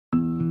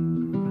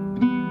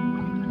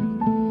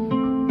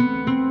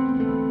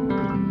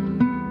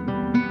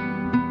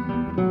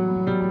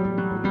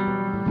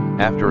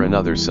After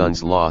another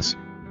Suns loss,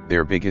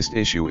 their biggest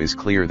issue is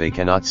clear: they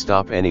cannot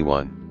stop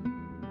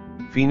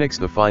anyone. Phoenix.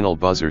 The final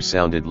buzzer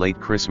sounded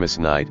late Christmas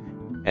night,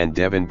 and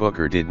Devin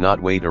Booker did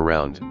not wait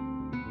around.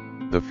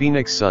 The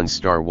Phoenix Suns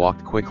star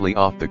walked quickly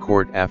off the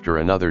court after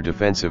another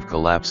defensive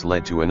collapse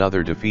led to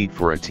another defeat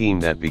for a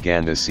team that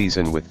began the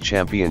season with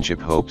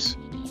championship hopes.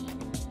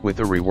 With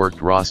a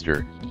reworked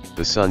roster,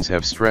 the Suns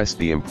have stressed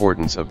the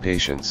importance of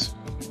patience.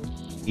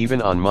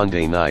 Even on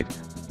Monday night,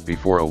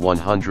 before a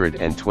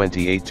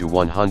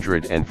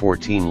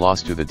 128-114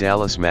 loss to the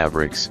Dallas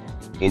Mavericks,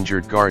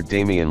 injured guard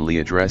Damion Lee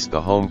addressed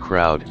the home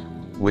crowd,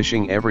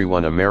 wishing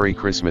everyone a Merry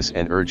Christmas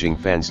and urging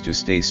fans to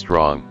stay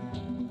strong.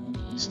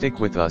 "Stick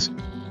with us,"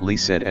 Lee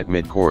said at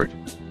midcourt.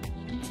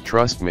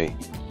 "Trust me.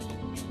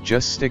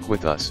 Just stick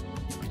with us."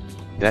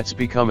 That's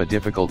become a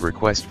difficult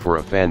request for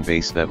a fan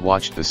base that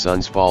watched the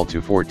Suns fall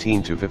to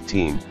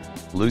 14-15,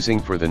 losing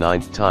for the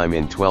 9th time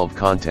in 12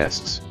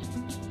 contests.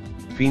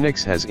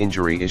 Phoenix has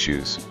injury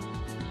issues.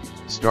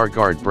 Star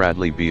guard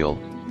Bradley Beal,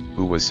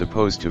 who was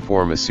supposed to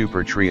form a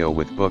super trio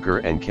with Booker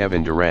and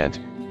Kevin Durant,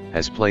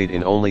 has played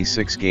in only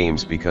 6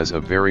 games because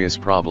of various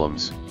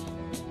problems.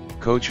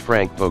 Coach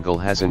Frank Vogel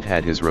hasn't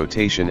had his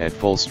rotation at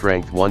full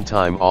strength one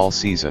time all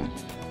season.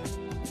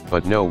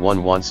 But no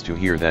one wants to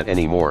hear that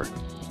anymore.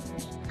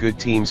 Good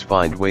teams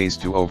find ways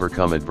to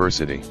overcome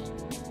adversity.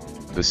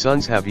 The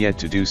Suns have yet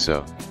to do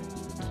so.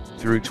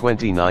 Through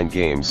 29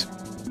 games,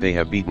 they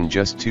have beaten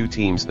just 2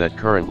 teams that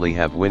currently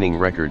have winning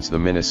records: the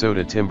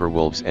Minnesota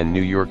Timberwolves and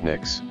New York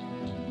Knicks.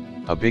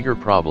 A bigger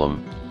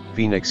problem: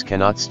 Phoenix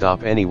cannot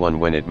stop anyone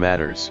when it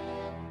matters.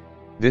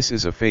 This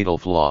is a fatal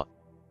flaw.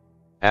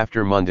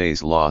 After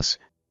Monday's loss,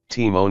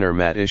 team owner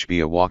Matt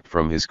Ishbia walked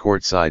from his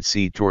courtside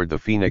seat toward the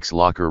Phoenix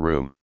locker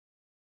room.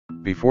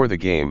 Before the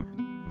game,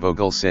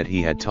 Vogel said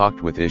he had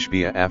talked with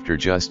Ishbia after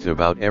just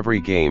about every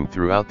game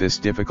throughout this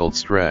difficult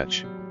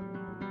stretch.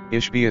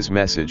 Ishbia's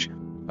message,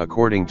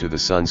 according to the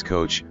Suns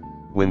coach: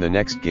 win the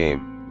next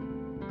game.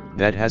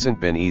 That hasn't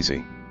been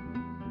easy.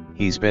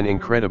 He's been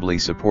incredibly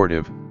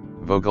supportive,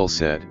 Vogel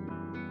said.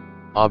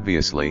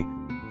 Obviously,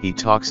 he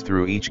talks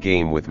through each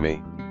game with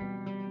me.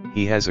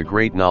 He has a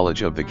great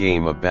knowledge of the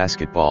game of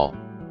basketball.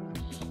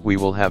 We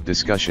will have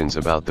discussions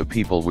about the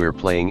people we're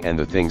playing and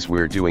the things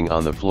we're doing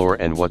on the floor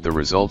and what the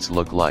results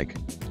look like.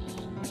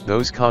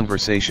 Those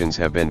conversations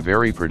have been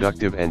very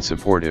productive and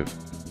supportive.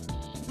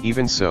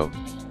 Even so,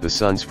 the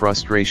Suns'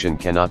 frustration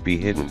cannot be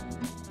hidden.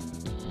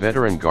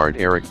 Veteran guard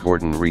Eric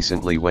Gordon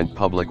recently went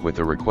public with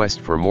a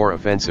request for more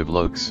offensive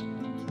looks.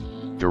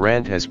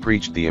 Durant has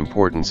preached the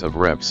importance of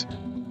reps,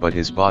 but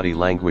his body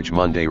language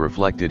Monday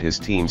reflected his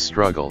team's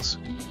struggles.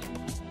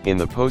 In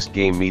the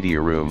post-game media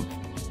room,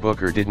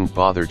 Booker didn't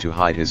bother to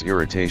hide his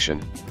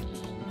irritation.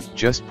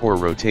 "Just poor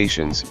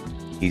rotations,"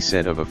 he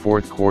said of a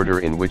fourth quarter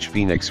in which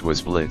Phoenix was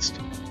blitzed,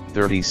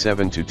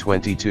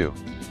 37-22.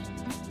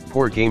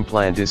 "Poor game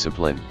plan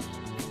discipline.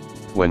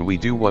 When we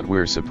do what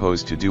we're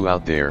supposed to do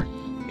out there,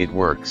 it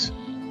works.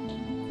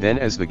 Then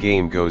as the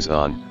game goes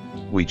on,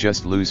 we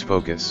just lose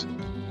focus."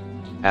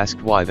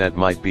 Asked why that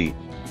might be,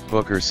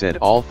 Booker said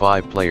all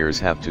 5 players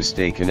have to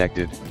stay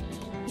connected.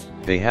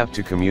 They have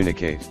to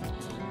communicate.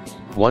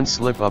 "One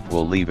slip-up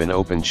will leave an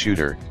open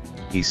shooter,"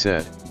 he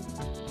said.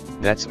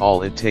 "That's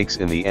all it takes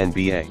in the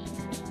NBA.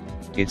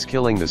 It's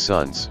killing the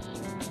Suns.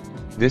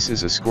 This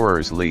is a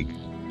scorer's league."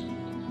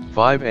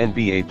 5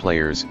 NBA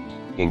players,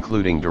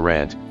 including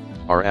Durant,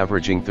 are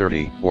averaging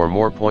 30 or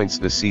more points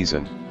this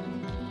season.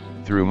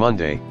 Through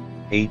Monday,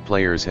 8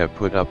 players have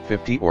put up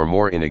 50 or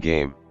more in a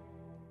game.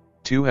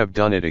 2 have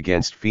done it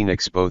against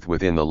Phoenix both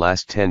within the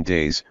last 10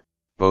 days,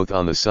 both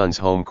on the Suns'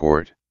 home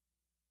court.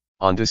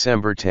 On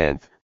December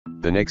 10th,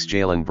 the Knicks'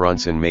 Jalen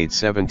Brunson made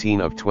 17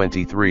 of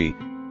 23,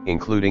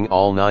 including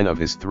all 9 of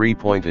his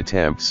 3-point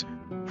attempts,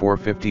 for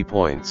 50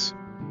 points.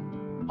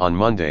 On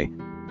Monday,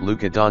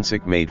 Luka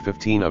Doncic made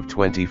 15 of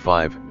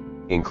 25,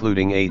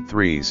 including 8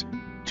 threes,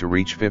 to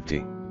reach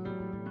 50.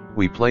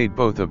 "We played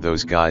both of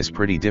those guys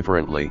pretty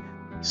differently,"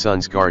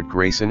 Suns guard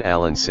Grayson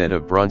Allen said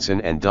of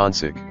Brunson and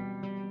Doncic.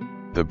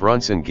 "The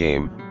Brunson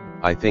game,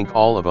 I think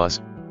all of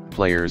us,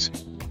 players,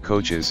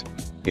 coaches,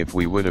 if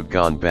we would have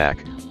gone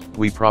back,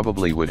 we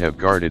probably would have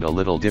guarded a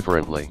little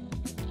differently.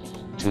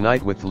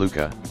 Tonight with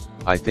Luka,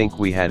 I think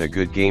we had a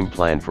good game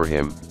plan for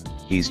him.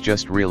 He's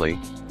just really,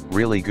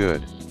 really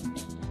good.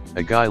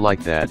 A guy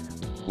like that,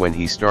 when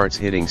he starts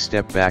hitting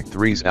step-back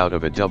threes out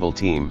of a double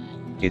team,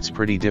 it's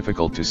pretty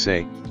difficult to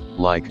say,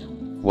 like,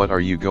 what are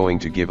you going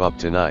to give up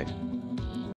tonight?"